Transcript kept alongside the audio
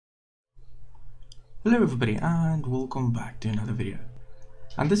Hello everybody and welcome back to another video.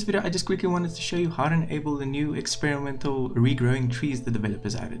 And this video I just quickly wanted to show you how to enable the new experimental regrowing trees the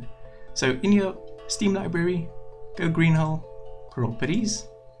developers added. So in your Steam library, go Greenhill, Properties,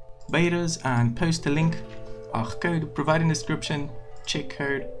 Betas, and post a link, code, provide in description, check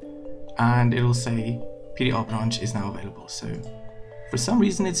code, and it'll say PTRBRANCH is now available. So for some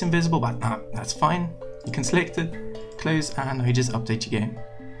reason it's invisible, but that's fine. You can select it, close, and you just update your game.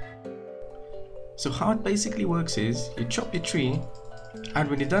 So how it basically works is, you chop your tree, and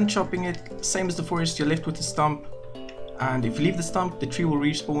when you're done chopping it, same as the forest, you're left with the stump, and if you leave the stump, the tree will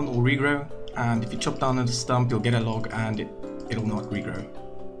respawn or regrow, and if you chop down on the stump, you'll get a log and it'll not regrow.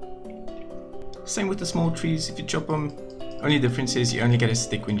 Same with the small trees, if you chop them, only difference is you only get a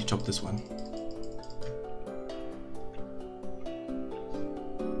stick when you chop this one.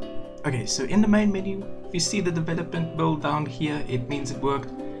 Okay, so in the main menu, if you see the development build down here, it means it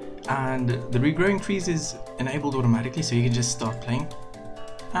worked. And the regrowing trees is enabled automatically, so you can just start playing.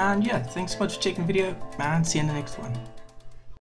 And yeah, thanks so much for checking the video, and see you in the next one.